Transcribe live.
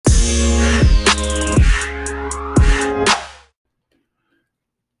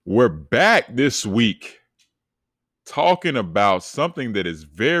We're back this week talking about something that is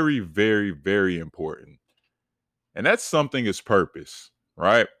very, very, very important. And that something is purpose,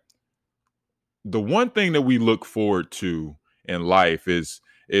 right? The one thing that we look forward to in life is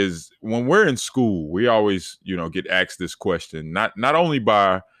when we're in school, we always, get asked this question, not only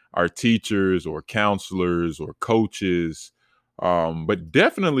by our teachers or counselors or coaches, but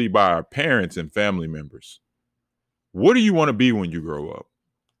definitely by our parents and family members. What do you want to be when you grow up?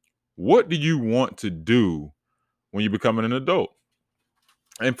 What do you want to do when you become an adult?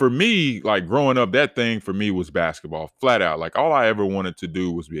 And for me, like growing up, that thing for me was basketball, flat out. Like all I ever wanted to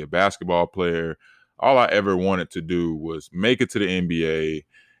do was be a basketball player. All I ever wanted to do was make it to the NBA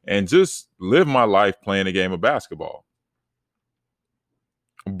and just live my life playing a game of basketball.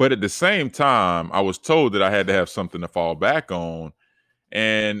 But at the same time, I was told that I had to have something to fall back on.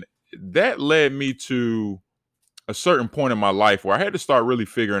 And that led me to a certain point in my life where I had to start really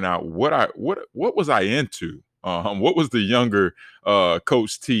figuring out what was I into. What was the younger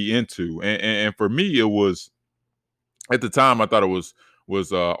Coach T into? And for me, it was at the time I thought it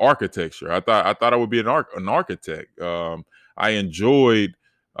was architecture. I thought I would be an architect. I enjoyed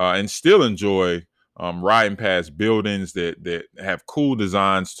and still enjoy riding past buildings that have cool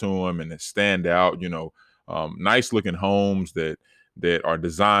designs to them and that stand out. Nice looking homes that are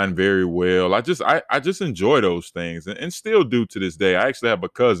designed very well. I just enjoy those things and still do to this day. I actually have a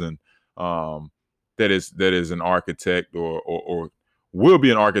cousin that is an architect or will be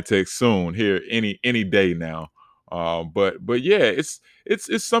an architect soon here any day now. But yeah, it's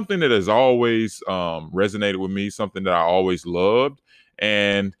something that has always resonated with me, something that I always loved.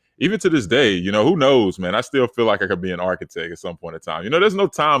 And even to this day, who knows, man, I still feel like I could be an architect at some point in time. There's no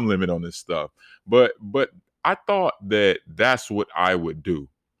time limit on this stuff. But I thought that that's what I would do.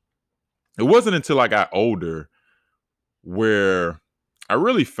 It wasn't until I got older where I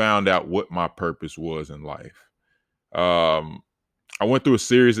really found out what my purpose was in life. Um, I went through a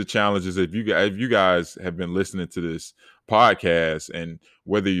series of challenges. If you guys have been listening to this podcast, and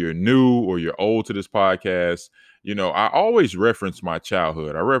whether you're new or you're old to this podcast, I always reference my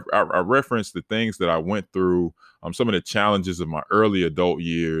childhood. I reference the things that I went through, some of the challenges of my early adult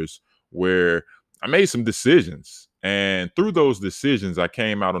years, where I made some decisions, and through those decisions, I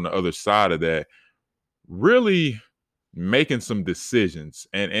came out on the other side of that, really making some decisions,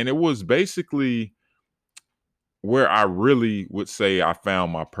 and it was basically where I really would say I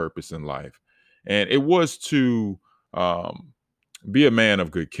found my purpose in life. And it was to um, be a man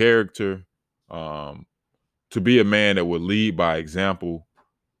of good character, um, to be a man that would lead by example,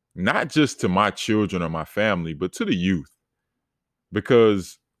 not just to my children or my family, but to the youth.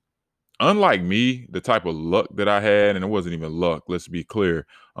 Because unlike me, the type of luck that I had, and it wasn't even luck, let's be clear,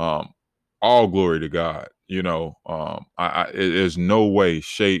 um, all glory to God. There's no way,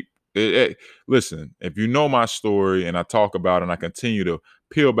 shape. Listen, if you know my story and I talk about it and I continue to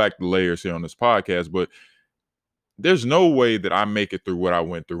peel back the layers here on this podcast, but there's no way that I make it through what I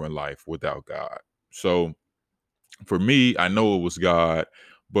went through in life without God. So for me, I know it was God,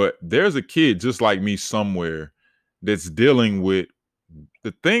 but there's a kid just like me somewhere that's dealing with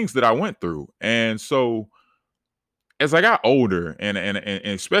the things that I went through. And so as I got older and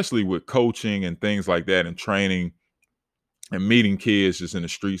especially with coaching and things like that and training and meeting kids just in the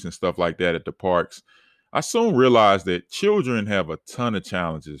streets and stuff like that at the parks, I soon realized that children have a ton of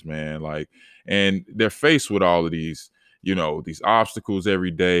challenges, man. Like, and they're faced with all of these obstacles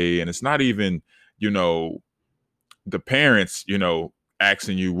every day. And it's not even, you know, the parents,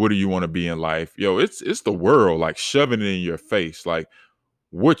 asking you, what do you want to be in life? It's the world like shoving it in your face, like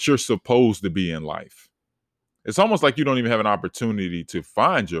what you're supposed to be in life. It's almost like you don't even have an opportunity to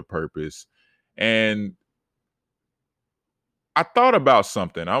find your purpose. And I thought about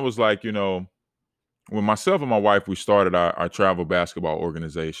something. I was like, when myself and my wife, we started our travel basketball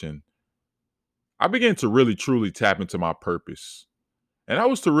organization, I began to really truly tap into my purpose. And that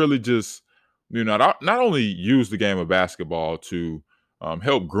was to really just, not only use the game of basketball to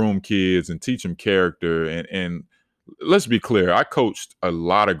help groom kids and teach them character. And let's be clear, I coached a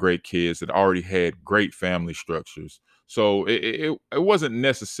lot of great kids that already had great family structures. So it wasn't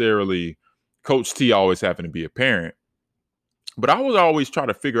necessarily Coach T always having to be a parent. But I would always try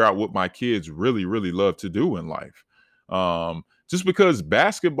to figure out what my kids really, really love to do in life. Just because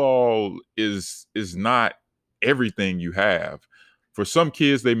basketball is not everything you have. For some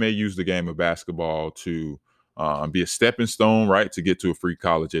kids, they may use the game of basketball to be a stepping stone, right, to get to a free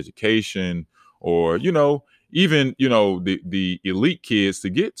college education, or even the elite kids to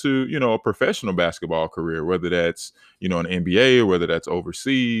get to a professional basketball career, whether that's an NBA or whether that's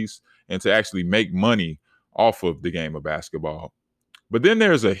overseas, and to actually make money off of the game of basketball. But then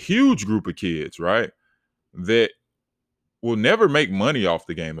there's a huge group of kids, right, that will never make money off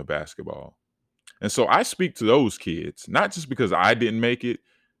the game of basketball. And so I speak to those kids, not just because I didn't make it,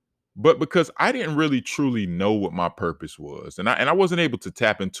 but because I didn't really truly know what my purpose was. And I wasn't able to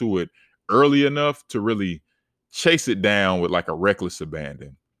tap into it early enough to really chase it down with like a reckless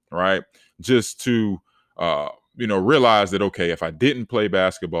abandon, right? Just to realize that okay, if I didn't play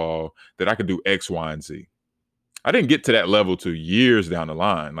basketball, that I could do X, Y, and Z. I didn't get to that level till years down the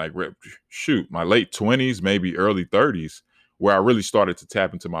line, like shoot, my late 20s, maybe early 30s, where I really started to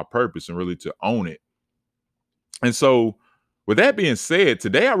tap into my purpose and really to own it. And so, with that being said,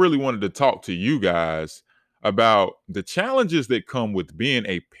 today I really wanted to talk to you guys about the challenges that come with being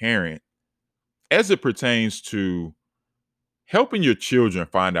a parent as it pertains to helping your children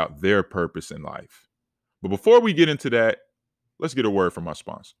find out their purpose in life. But before we get into that, let's get a word from our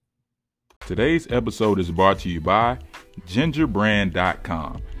sponsor. Today's episode is brought to you by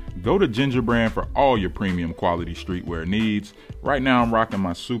gingerbrand.com. Go to Ginger Brand for all your premium quality streetwear needs. Right now I'm rocking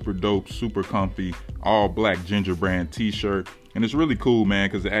my super dope, super comfy, all black Ginger Brand t-shirt. And it's really cool, man,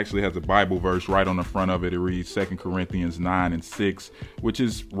 because it actually has a Bible verse right on the front of it. It reads 2 Corinthians 9:6, which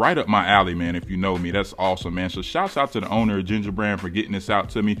is right up my alley, man. If you know me, that's awesome, man. So shouts out to the owner of Ginger Brand for getting this out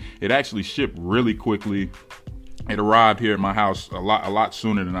to me. It actually shipped really quickly. It arrived here at my house a lot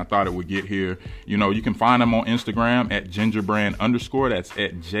sooner than I thought it would get here. You know, you can find them on Instagram at gingerbrand_. That's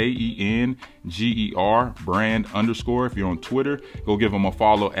at JENGER brand_. If you're on Twitter, go give them a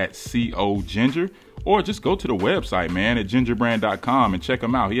follow at COGinger. Or just go to the website, man, at gingerbrand.com and check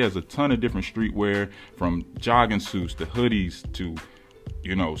him out. He has a ton of different streetwear, from jogging suits to hoodies to,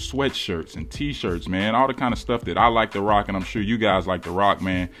 sweatshirts and t-shirts, man. All the kind of stuff that I like to rock, and I'm sure you guys like to rock,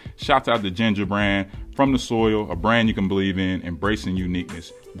 man. Shouts out to Ginger Brand, from the soil, a brand you can believe in, embracing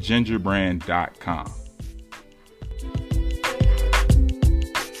uniqueness. Gingerbrand.com.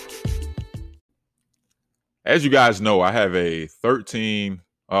 As you guys know, I have a 13.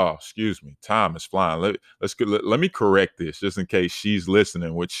 Oh, excuse me. Time is flying. Let me correct this just in case she's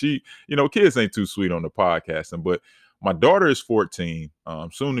listening. Which kids ain't too sweet on the podcasting, but my daughter is 14,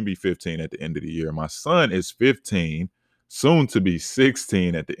 soon to be 15 at the end of the year. My son is 15, soon to be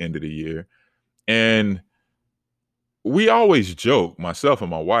 16 at the end of the year. And we always joke, myself and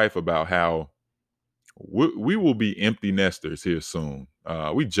my wife, about how we will be empty nesters here soon.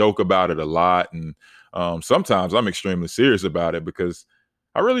 We joke about it a lot. And sometimes I'm extremely serious about it because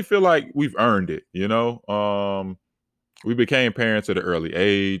I really feel like we've earned it. We became parents at an early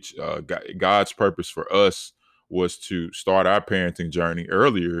age. God's purpose for us was to start our parenting journey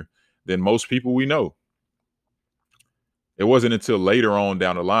earlier than most people we know. It wasn't until later on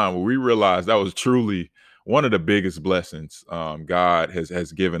down the line where we realized that was truly one of the biggest blessings God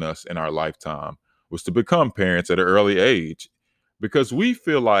has given us in our lifetime, was to become parents at an early age, because we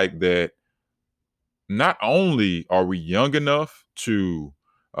feel like that not only are we young enough to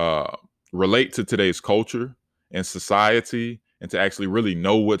relate to today's culture and society and to actually really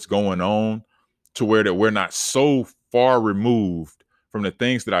know what's going on, to where that we're not so far removed from the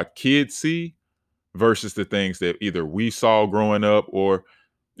things that our kids see versus the things that either we saw growing up, or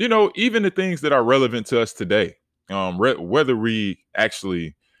even the things that are relevant to us today. Whether we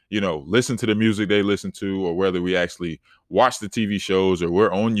actually listen to the music they listen to, or whether we actually watch the TV shows, or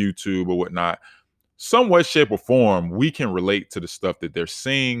we're on YouTube or whatnot, some way, shape, or form, we can relate to the stuff that they're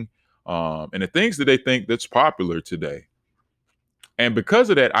seeing, and the things that they think that's popular today. And because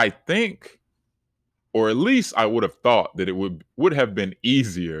of that, I think, or at least I would have thought, that it would have been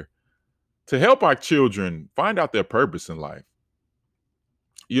easier to help our children find out their purpose in life.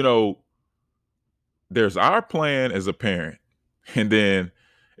 There's our plan as a parent, and then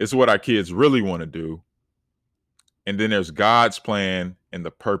it's what our kids really want to do. And then there's God's plan and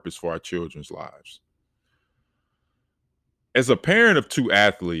the purpose for our children's lives. As a parent of two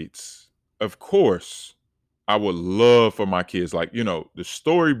athletes, of course, I would love for my kids, the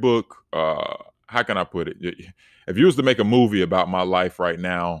storybook, how can I put it? If you was to make a movie about my life right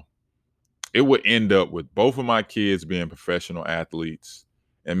now, it would end up with both of my kids being professional athletes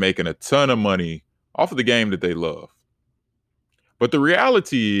and making a ton of money off of the game that they love. But the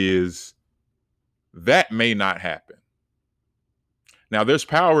reality is that may not happen. Now, there's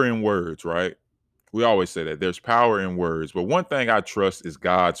power in words, right? We always say that there's power in words. But one thing I trust is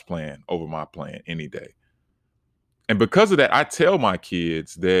God's plan over my plan any day. And because of that, I tell my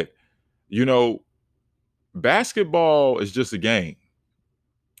kids that, basketball is just a game.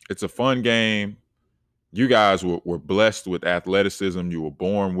 It's a fun game. You guys were blessed with athleticism. You were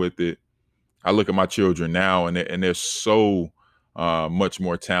born with it. I look at my children now, and they're so much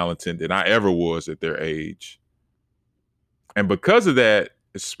more talented than I ever was at their age. And because of that,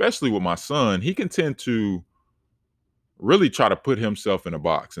 especially with my son, he can tend to really try to put himself in a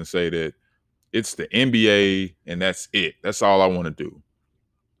box and say that it's the NBA and that's it. That's all I want to do.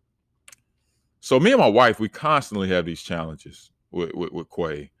 So me and my wife, we constantly have these challenges with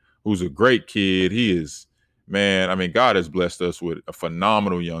Quay, who's a great kid. He is, man. I mean, God has blessed us with a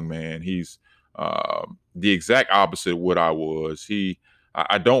phenomenal young man. He's the exact opposite of what I was.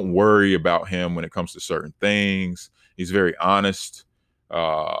 I don't worry about him when it comes to certain things. He's very honest,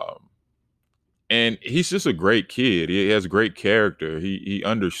 and he's just a great kid. He has great character. He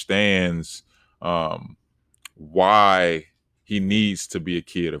understands um, why he needs to be a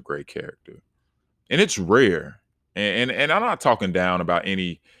kid of great character, and it's rare. And I'm not talking down about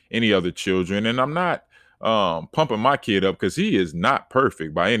any other children, and I'm not pumping my kid up because he is not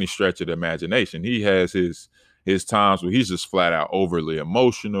perfect by any stretch of the imagination. He has his times where he's just flat out overly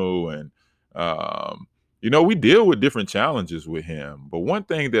emotional, and we deal with different challenges with him. But one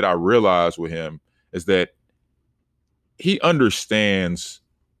thing that I realized with him is that he understands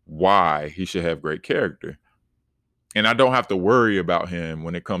why he should have great character, and I don't have to worry about him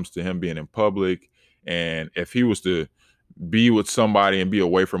when it comes to him being in public. And if he was to be with somebody and be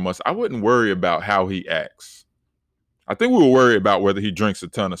away from us, I wouldn't worry about how he acts. I think we will worry about whether he drinks a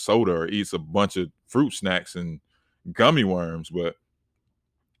ton of soda or eats a bunch of fruit snacks and gummy worms. But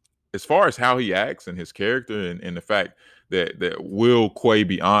as far as how he acts and his character, and the fact that will Quay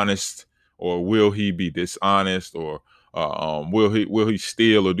be honest, or will he be dishonest, or will he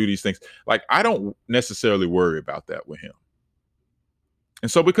steal or do these things? Like, I don't necessarily worry about that with him. And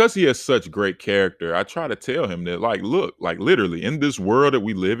so because he has such great character, I try to tell him that, like, look, like, literally in this world that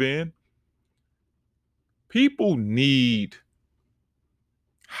we live in, people need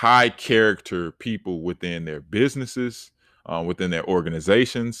high character people within their businesses, within their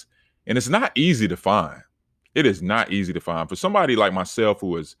organizations. And it's not easy to find. It is not easy to find for somebody like myself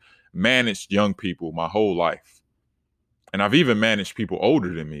who has managed young people my whole life. And I've even managed people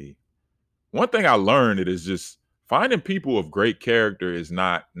older than me. One thing I learned, it is just finding people of great character is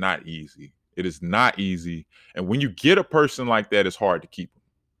not easy. It is not easy. And when you get a person like that, it's hard to keep them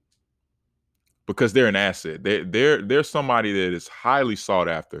because they're an asset. They're somebody that is highly sought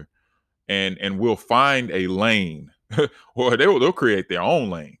after, and will find a lane, or they'll create their own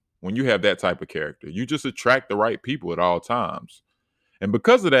lane. When you have that type of character, you just attract the right people at all times. And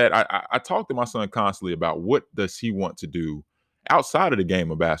because of that, I talk to my son constantly about what does he want to do outside of the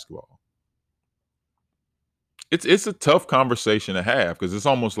game of basketball. It's a tough conversation to have because it's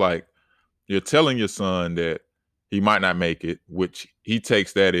almost like you're telling your son that he might not make it, which he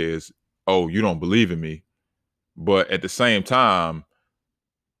takes that as, oh, you don't believe in me. But at the same time,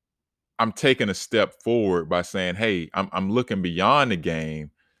 I'm taking a step forward by saying, hey, I'm looking beyond the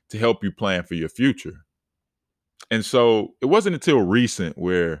game to help you plan for your future. And so it wasn't until recent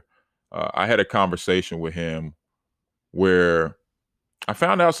where I had a conversation with him where I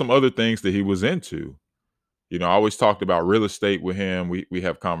found out some other things that he was into. I always talked about real estate with him. We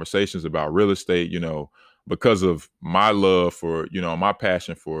have conversations about real estate, because of my love for, my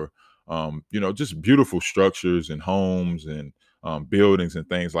passion for, just beautiful structures and homes and buildings and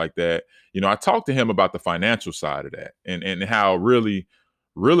things like that. I talked to him about the financial side of that, and how really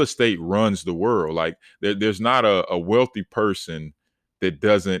real estate runs the world. Like, there's not a wealthy person that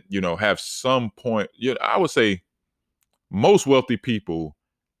doesn't, have some point. I would say most wealthy people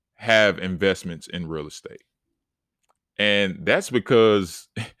have investments in real estate. And that's because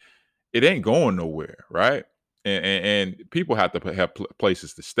it ain't going nowhere, right? And people have to have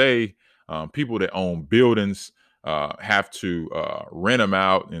places to stay. People that own buildings have to rent them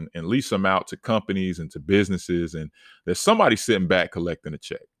out and lease them out to companies and to businesses. And there's somebody sitting back collecting a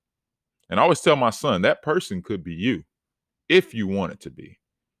check. And I always tell my son that person could be you if you want it to be.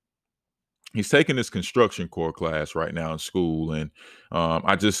 He's taking this construction core class right now in school, and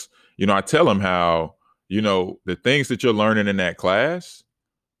I just, I tell him how, the things that you're learning in that class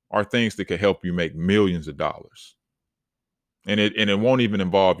are things that could help you make millions of dollars. And it won't even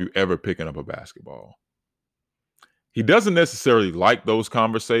involve you ever picking up a basketball. He doesn't necessarily like those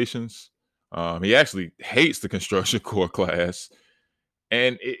conversations. He actually hates the construction core class.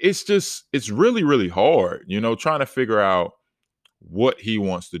 And it's really, really hard, trying to figure out what he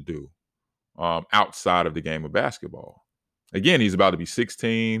wants to do outside of the game of basketball. Again, he's about to be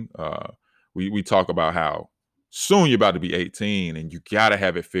 16. We talk about how soon you're about to be 18 and you got to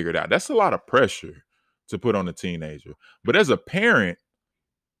have it figured out. That's a lot of pressure to put on a teenager. But as a parent,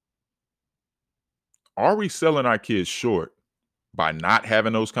 are we selling our kids short by not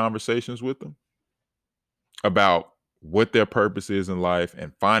having those conversations with them about what their purpose is in life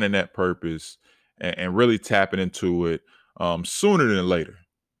and finding that purpose, and really tapping into it? sooner than later.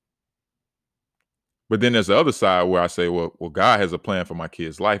 But then there's the other side where I say, well, God has a plan for my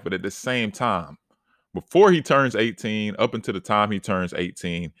kid's life. But at the same time, before he turns 18, up until the time he turns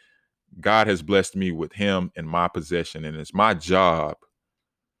 18, God has blessed me with him in my possession. And it's my job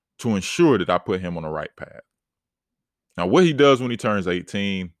to ensure that I put him on the right path. Now, what he does when he turns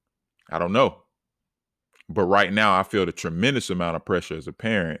 18, I don't know. But right now, I feel the tremendous amount of pressure as a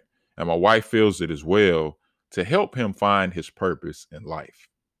parent, and my wife feels it as well, to help him find his purpose in life.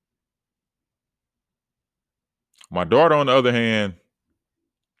 My daughter, on the other hand,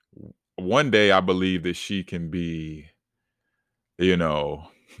 one day I believe that she can be, you know,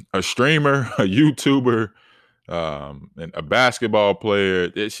 a streamer, a YouTuber, and a basketball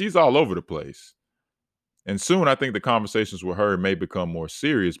player. She's all over the place. And soon I think the conversations with her may become more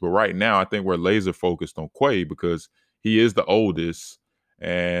serious. But right now, I think we're laser focused on Quay because he is the oldest.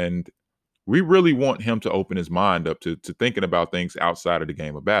 And we really want him to open his mind up to thinking about things outside of the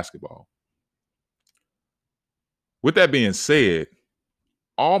game of basketball. With that being said,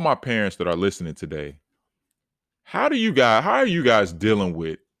 all my parents that are listening today, how are you guys dealing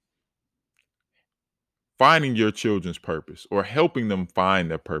with finding your children's purpose or helping them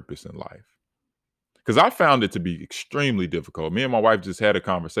find their purpose in life? Because I found it to be extremely difficult. Me and my wife just had a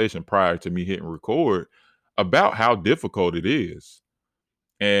conversation prior to me hitting record about how difficult it is.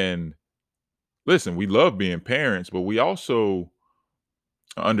 And listen, we love being parents, but we also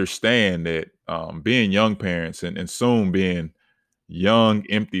understand that being young parents and soon being young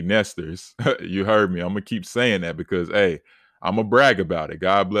empty nesters, you heard me. I'm gonna keep saying that because hey, I'm gonna brag about it.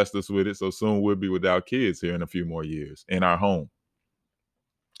 God blessed us with it, so soon we'll be without kids here in a few more years in our home.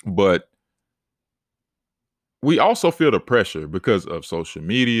 But we also feel the pressure because of social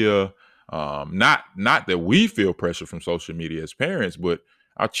media. Not that we feel pressure from social media as parents, but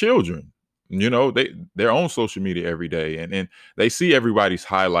our children. They're on social media every day, and they see everybody's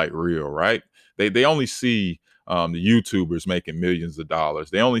highlight reel, right? They only see the YouTubers making millions of dollars.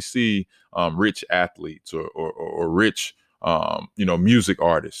 They only see rich athletes or rich music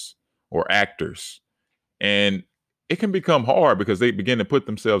artists or actors, and it can become hard because they begin to put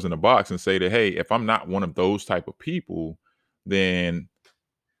themselves in a box and say that, hey, if I'm not one of those type of people, then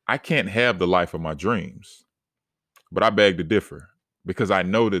I can't have the life of my dreams. But I beg to differ because I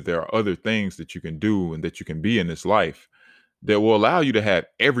know that there are other things that you can do and that you can be in this life that will allow you to have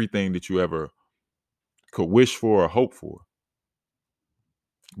everything that you ever could wish for or hope for.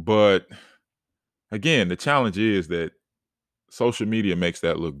 But again, the challenge is that social media makes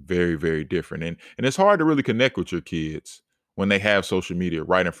that look very, very different. And it's hard to really connect with your kids when they have social media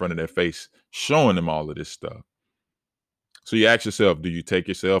right in front of their face, showing them all of this stuff. So you ask yourself, do you take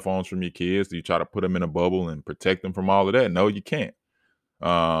your cell phones from your kids? Do you try to put them in a bubble and protect them from all of that? No, you can't.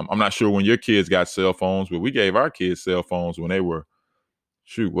 I'm not sure when your kids got cell phones, but we gave our kids cell phones when they were,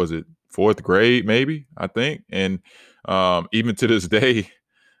 was it fourth grade, maybe, I think. And even to this day,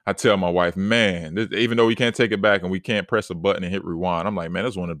 I tell my wife, man, even though we can't take it back and we can't press a button and hit rewind, I'm like, man,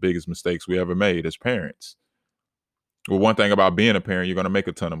 that's one of the biggest mistakes we ever made as parents. Well, one thing about being a parent, you're going to make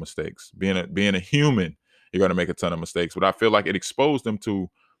a ton of mistakes. Being a human, you're going to make a ton of mistakes. But I feel like it exposed them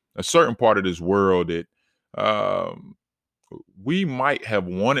to a certain part of this world that um, we might have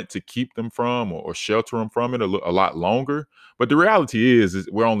wanted to keep them from or shelter them from it a lot longer. But the reality is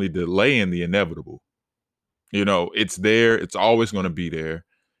we're only delaying the inevitable. It's there. It's always going to be there.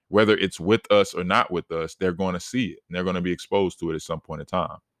 Whether it's with us or not with us, they're going to see it and they're going to be exposed to it at some point in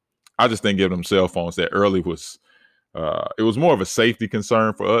time. I just think giving them cell phones that early was it was more of a safety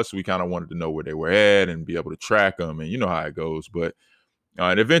concern for us. We kind of wanted to know where they were at and be able to track them, and you know how it goes. But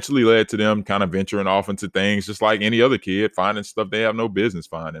it eventually led to them kind of venturing off into things just like any other kid, finding stuff they have no business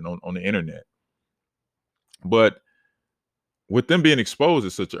finding on the internet. But with them being exposed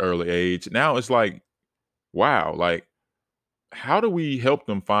at such an early age, now it's like, wow, like how do we help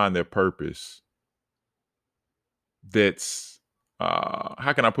them find their purpose that's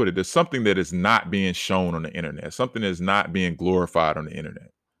how can I put it? There's something that is not being shown on the internet, something that's not being glorified on the internet.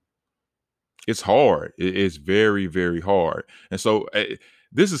 It's hard. It's very, very hard. And so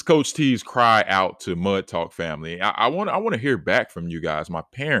this is Coach T's cry out to Mud Talk family. I want to hear back from you guys, my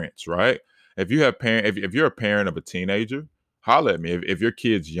parents, right? If you're a parent of a teenager, holler at me. If your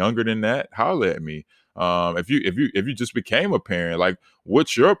kid's younger than that, holler at me. If you just became a parent, like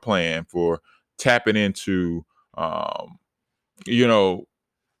what's your plan for tapping into you know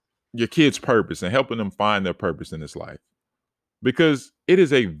your kid's purpose and helping them find their purpose in this life? Because it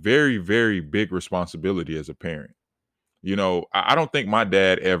is a very, very big responsibility as a parent. I don't think my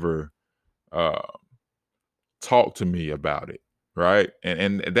dad ever uh, talked to me about it, right?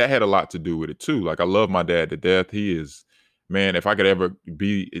 And that had a lot to do with it too. Like I love my dad to death. He is man, if I could ever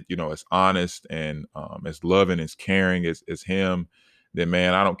be, as honest and as loving, as caring as him, then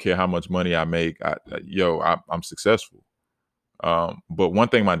man, I don't care how much money I make. I'm successful. But one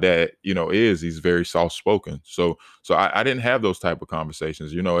thing my dad, is he's very soft spoken. So I didn't have those type of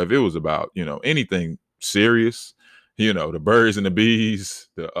conversations. If it was about, anything serious, the birds and the bees,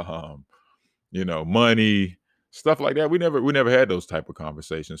 the money, stuff like that. We never had those type of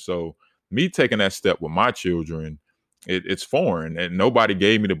conversations. So me taking that step with my children, it's foreign, and nobody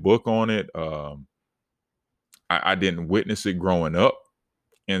gave me the book on it. I didn't witness it growing up,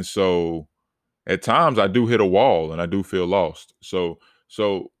 and so at times I do hit a wall and I do feel lost.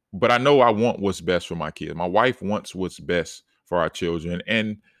 But I know I want what's best for my kids. My wife wants what's best for our children,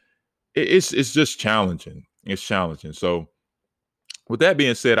 and it's just challenging. It's challenging. So with that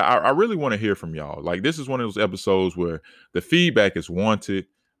being said, I really want to hear from y'all. Like, this is one of those episodes where the feedback is wanted.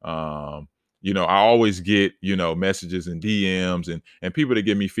 Um, I always get, messages and DMs and people that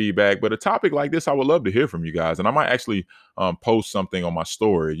give me feedback. But a topic like this, I would love to hear from you guys. And I might actually post something on my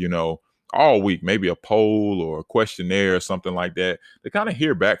story, all week, maybe a poll or a questionnaire or something like that, to kind of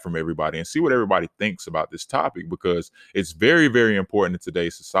hear back from everybody and see what everybody thinks about this topic, because it's very, very important in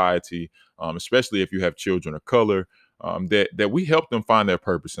today's society, especially if you have children of color, that we help them find their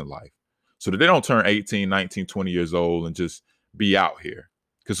purpose in life so that they don't turn 18, 19, 20 years old and just be out here.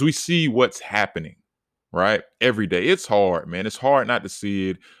 Because we see what's happening, right? Every day. It's hard, man. It's hard not to see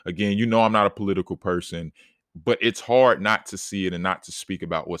it. Again, I'm not a political person, but it's hard not to see it and not to speak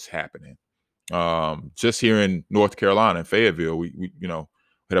about what's happening. Just here in North Carolina, in Fayetteville, we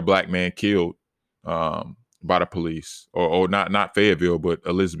had a black man killed by the police, or not Fayetteville, but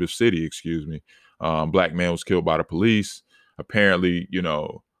Elizabeth City, excuse me. Black man was killed by the police. Apparently,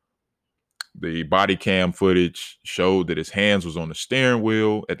 the body cam footage showed that his hands was on the steering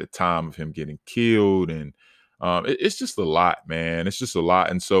wheel at the time of him getting killed. And it's just a lot, man. It's just a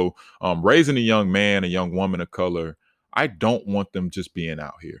lot. And so raising a young man, a young woman of color, I don't want them just being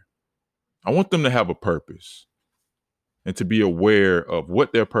out here. I want them to have a purpose and to be aware of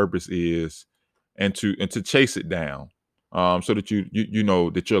what their purpose is, and to chase it down, so that you know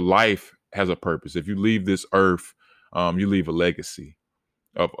that your life has a purpose. If you leave this earth, you leave a legacy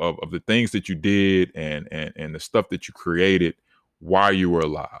of the things that you did and the stuff that you created while you were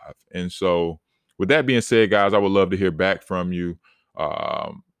alive. And so with that being said, guys, I would love to hear back from you.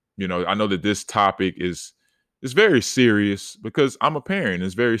 I know that this topic is very serious because I'm a parent.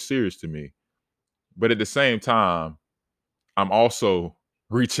 It's very serious to me. But at the same time, I'm also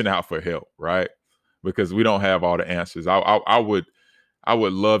reaching out for help, right? Because we don't have all the answers. I would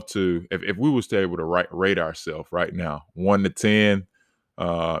love to, if we was to able to rate ourselves right now, 1 to 10, and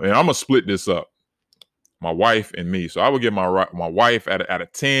I'm gonna split this up, my wife and me. So I would give my wife out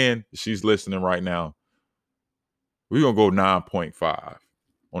of 10. She's listening right now. We're gonna go 9.5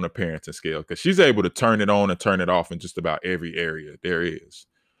 on the parenting scale, because she's able to turn it on and turn it off in just about every area there is.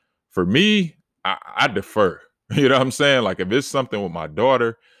 For me, I defer. You know what I'm saying? Like, if it's something with my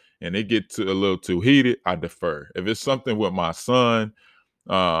daughter and it gets a little too heated, I defer. If it's something with my son,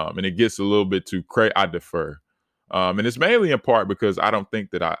 and it gets a little bit too crazy, I defer. And it's mainly in part because I don't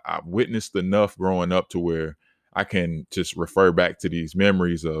think that I witnessed enough growing up to where I can just refer back to these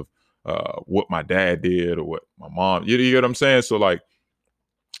memories of what my dad did or what my mom. You know what I'm saying? So like,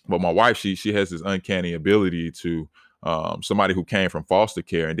 but my wife, she has this uncanny ability to, somebody who came from foster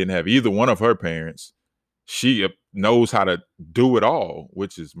care and didn't have either one of her parents. She knows how to do it all,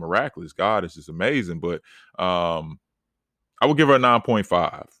 which is miraculous. God is just amazing. But I would give her a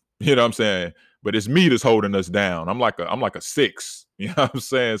 9.5. You know what I'm saying? But it's me that's holding us down. I'm like a 6. You know what I'm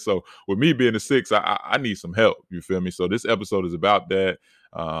saying? So with me being a 6, I need some help. You feel me? So this episode is about that.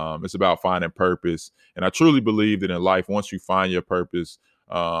 It's about finding purpose. And I truly believe that in life, once you find your purpose,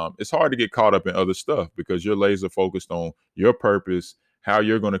 it's hard to get caught up in other stuff because you're laser focused on your purpose, how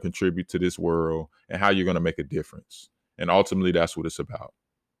you're going to contribute to this world, and how you're going to make a difference. And ultimately, that's what it's about.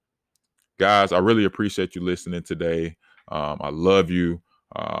 Guys, I really appreciate you listening today. I love you.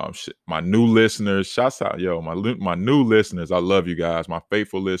 My new listeners, shouts out, my new listeners. I love you guys. My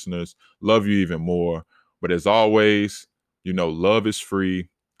faithful listeners, love you even more. But as always, love is free,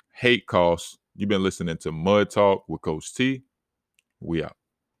 hate costs. You've been listening to Mud Talk with Coach T. We out.